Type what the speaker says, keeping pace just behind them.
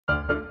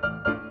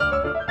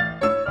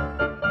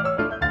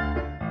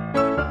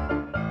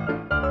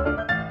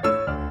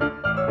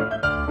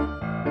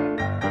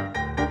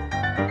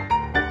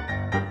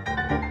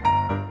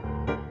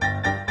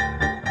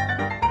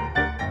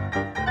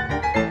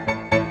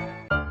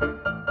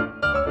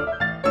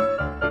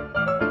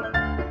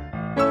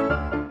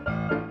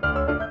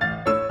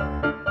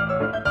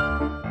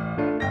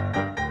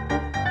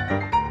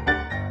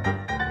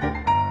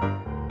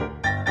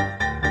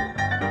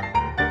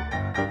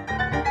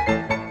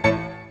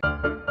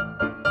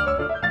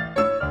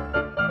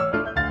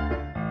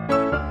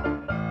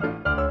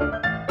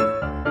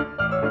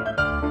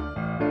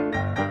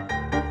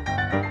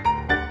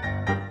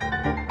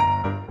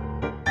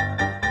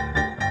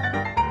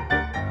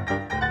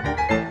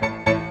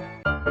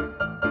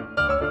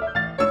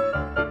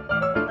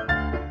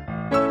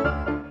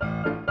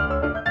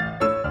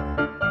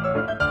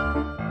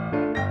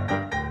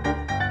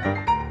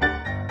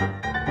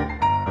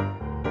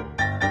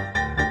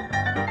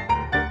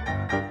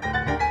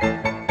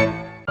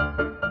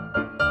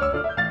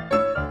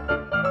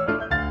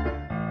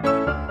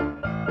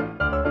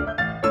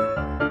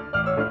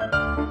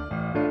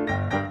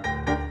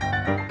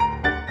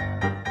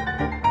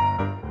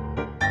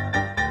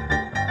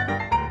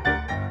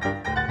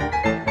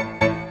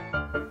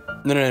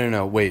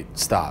No, wait,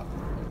 stop.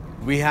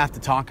 We have to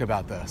talk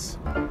about this.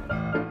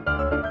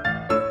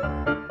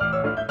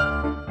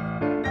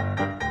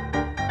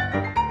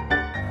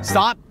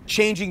 Stop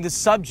changing the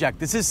subject.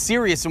 This is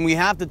serious and we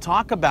have to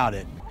talk about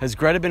it. Has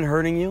Greta been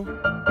hurting you?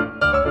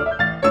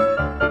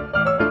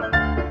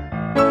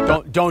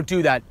 Don't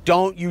do that.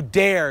 Don't you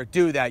dare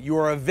do that. You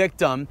are a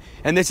victim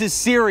and this is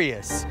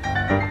serious.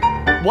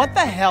 What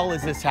the hell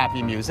is this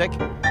happy music?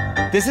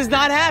 This is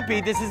not happy.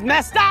 This is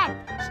messed up.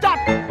 Stop.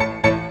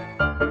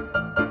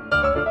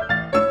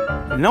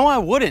 No, I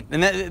wouldn't.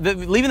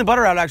 And leaving the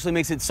butter out actually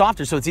makes it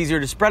softer, so it's easier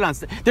to spread on.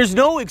 There's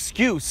no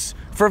excuse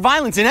for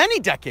violence in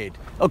any decade,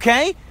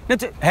 okay?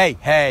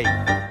 Hey.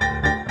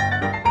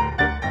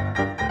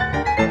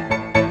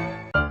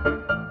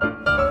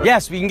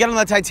 Yes, we can get on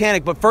the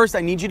Titanic, but first I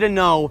need you to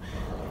know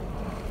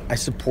I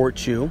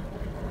support you.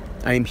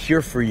 I am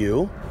here for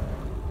you.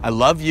 I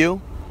love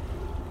you.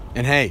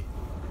 And hey,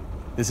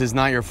 this is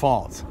not your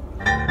fault.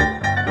 We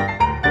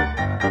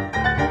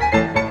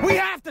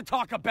have to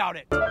talk about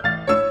it!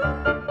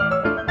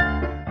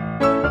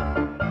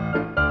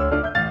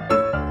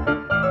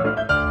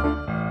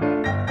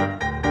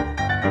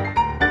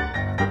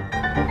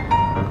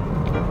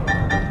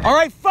 All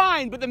right,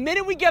 fine, but the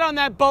minute we get on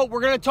that boat,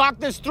 we're gonna talk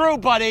this through,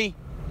 buddy.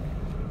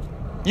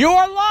 You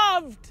are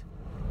loved!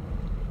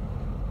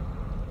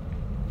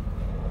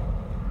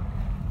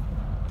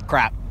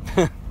 Crap.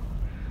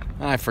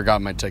 I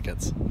forgot my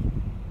tickets.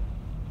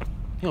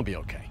 He'll be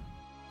okay.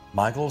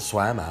 Michael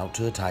swam out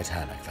to the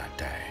Titanic that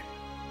day.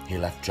 He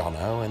left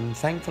Johnno and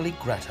thankfully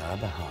Greta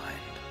behind.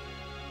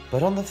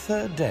 But on the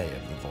third day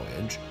of the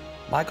voyage,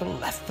 Michael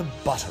left the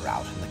butter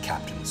out in the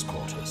captain's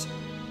quarters.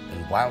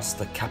 And whilst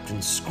the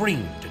captain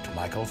screamed at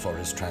Michael for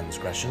his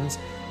transgressions,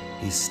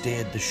 he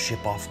steered the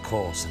ship off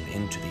course and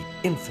into the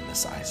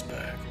infamous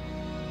iceberg.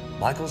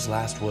 Michael's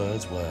last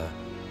words were,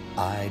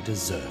 "I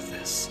deserve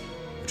this,"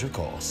 which of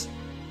course,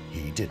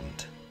 he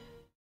didn't.